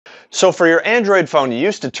So for your Android phone, you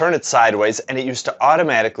used to turn it sideways and it used to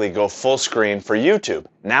automatically go full screen for YouTube.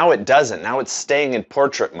 Now it doesn't. Now it's staying in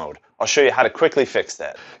portrait mode. I'll show you how to quickly fix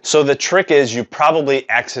that. So the trick is you probably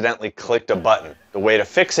accidentally clicked a button. The way to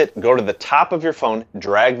fix it, go to the top of your phone,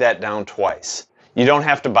 drag that down twice. You don't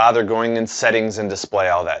have to bother going in settings and display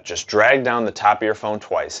all that. Just drag down the top of your phone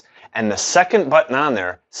twice. And the second button on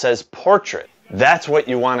there says portrait. That's what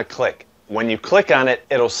you want to click. When you click on it,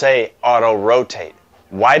 it'll say auto rotate.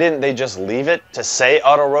 Why didn't they just leave it to say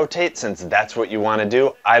auto rotate since that's what you want to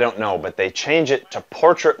do? I don't know, but they change it to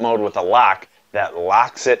portrait mode with a lock that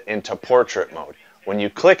locks it into portrait mode. When you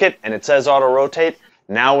click it and it says auto rotate,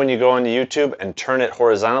 now when you go into YouTube and turn it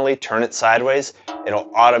horizontally, turn it sideways,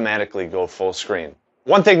 it'll automatically go full screen.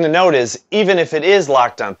 One thing to note is, even if it is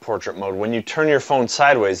locked on portrait mode, when you turn your phone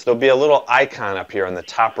sideways, there'll be a little icon up here in the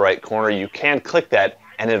top right corner. You can click that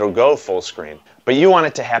and it'll go full screen. But you want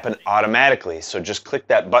it to happen automatically, so just click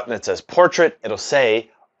that button that says portrait. It'll say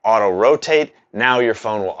auto rotate. Now your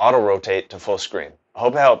phone will auto rotate to full screen. I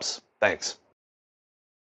hope it helps. Thanks.